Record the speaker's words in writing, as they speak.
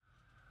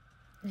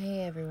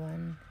Hey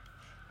everyone.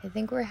 I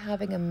think we're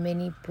having a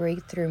mini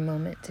breakthrough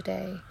moment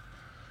today.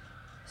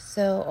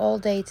 So, all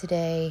day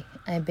today,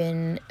 I've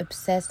been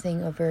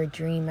obsessing over a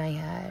dream I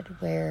had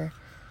where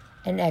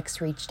an ex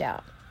reached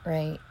out,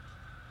 right?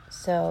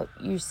 So,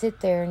 you sit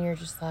there and you're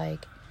just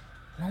like,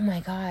 oh my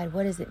God,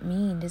 what does it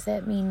mean? Does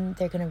that mean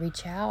they're going to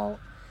reach out?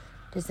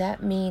 Does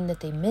that mean that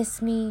they miss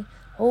me?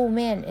 Oh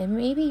man, and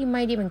maybe you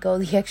might even go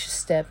the extra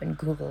step and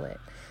Google it.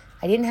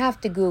 I didn't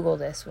have to Google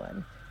this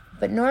one.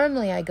 But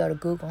normally I go to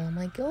Google and I'm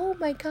like, oh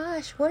my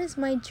gosh, what does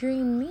my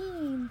dream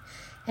mean?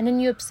 And then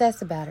you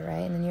obsess about it, right?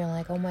 And then you're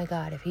like, oh my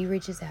God, if he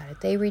reaches out, if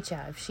they reach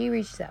out, if she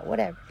reaches out,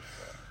 whatever.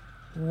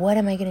 What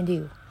am I going to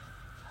do?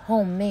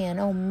 Oh man,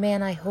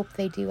 I hope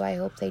they do. I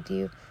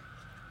I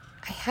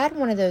had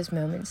one of those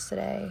moments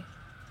today.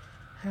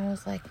 And I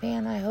was like,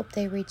 man, I hope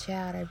they reach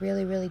out. I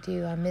really, really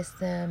do. I miss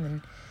them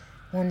and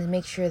wanted to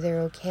make sure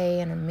they're okay.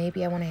 And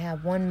maybe I want to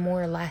have one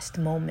more last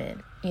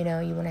moment. You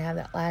know, you want to have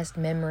that last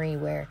memory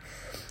where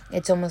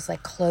it's almost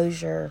like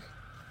closure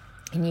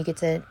and you get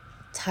to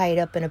tie it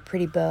up in a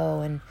pretty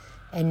bow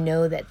and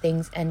know that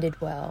things ended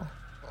well.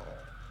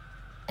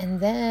 And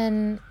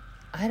then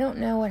I don't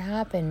know what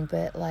happened,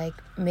 but like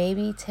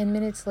maybe 10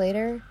 minutes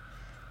later,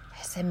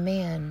 I said,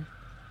 man,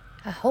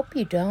 I hope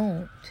you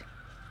don't.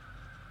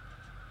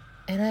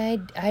 And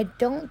I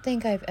don't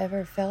think I've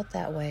ever felt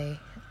that way.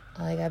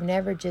 Like I've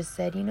never just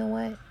said, you know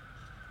what?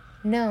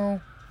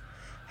 No,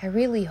 I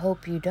really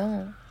hope you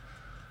don't.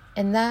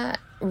 And that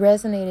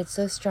resonated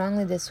so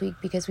strongly this week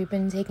because we've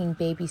been taking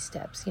baby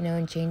steps,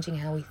 and changing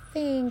how we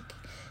think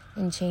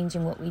and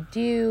changing what we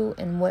do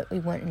and what we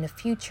want in the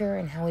future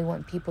and how we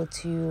want people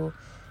to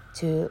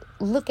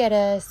look at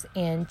us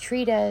and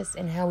treat us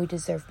and how we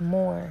deserve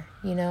more,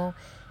 And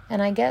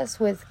I guess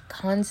with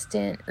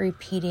constant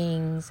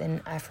repeatings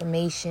and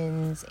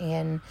affirmations,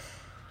 and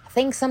I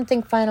think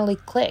something finally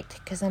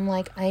clicked because I'm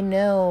like, I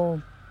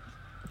know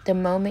the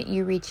moment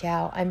you reach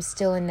out, I'm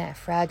still in that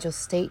fragile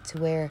state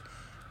to where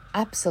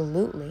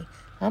absolutely,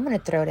 I'm going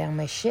to throw down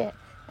my shit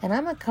and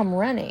I'm going to come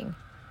running.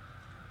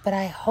 But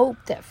I hope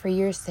that for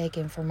your sake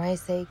and for my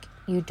sake,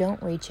 you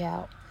don't reach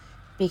out.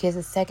 Because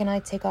the second I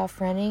take off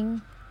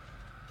running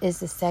is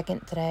the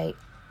second that I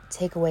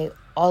take away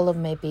all of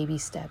my baby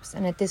steps.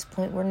 And at this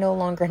point, we're no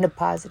longer in the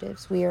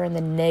positives. We are in the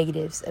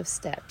negatives of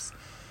steps.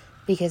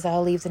 Because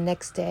I'll leave the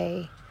next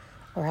day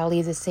or I'll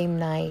leave the same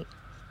night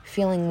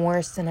feeling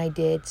worse than I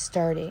did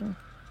starting,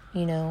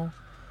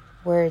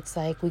 where it's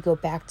like we go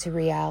back to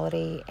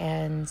reality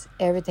and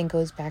everything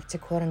goes back to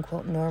quote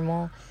unquote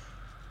normal,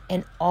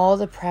 and all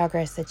the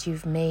progress that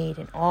you've made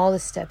and all the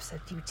steps that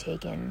you've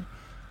taken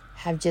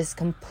have just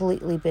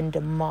completely been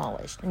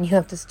demolished, and you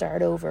have to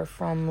start over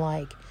from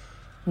like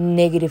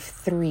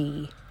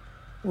 -3,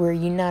 where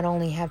you not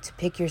only have to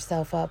pick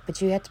yourself up,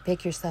 but you have to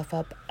pick yourself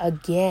up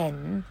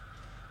again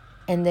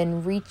and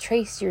then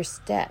retrace your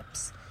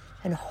steps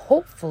and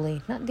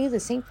hopefully not do the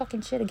same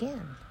fucking shit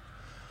again.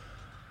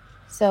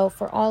 So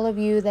for all of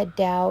you that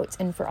doubt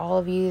and for all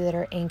of you that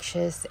are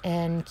anxious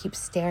and keep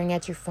staring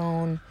at your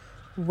phone,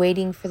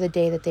 waiting for the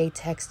day that they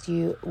text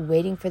you,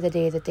 waiting for the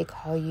day that they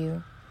call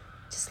you,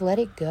 just let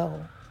it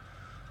go.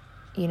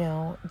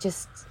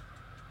 Just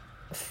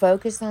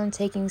focus on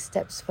taking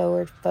steps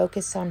forward,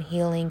 focus on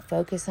healing,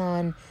 focus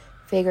on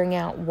figuring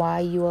out why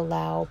you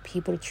allow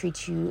people to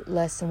treat you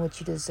less than what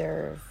you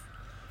deserve.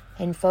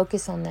 And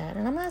focus on that.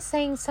 And I'm not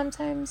saying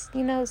sometimes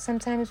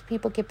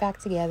people get back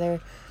together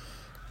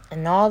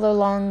and all the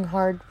long,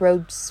 hard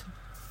roads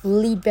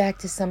lead back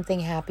to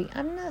something happy.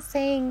 I'm not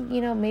saying,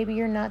 maybe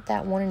you're not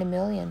that one in a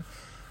million.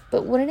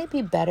 But wouldn't it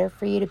be better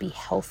for you to be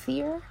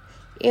healthier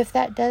if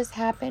that does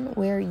happen,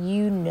 where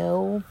you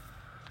know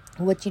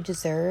what you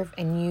deserve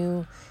and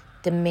you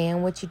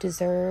demand what you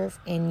deserve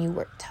and you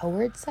work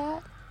towards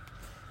that?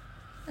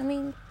 I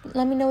mean,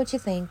 let me know what you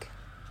think.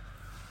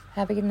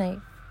 Have a good night.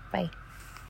 Bye.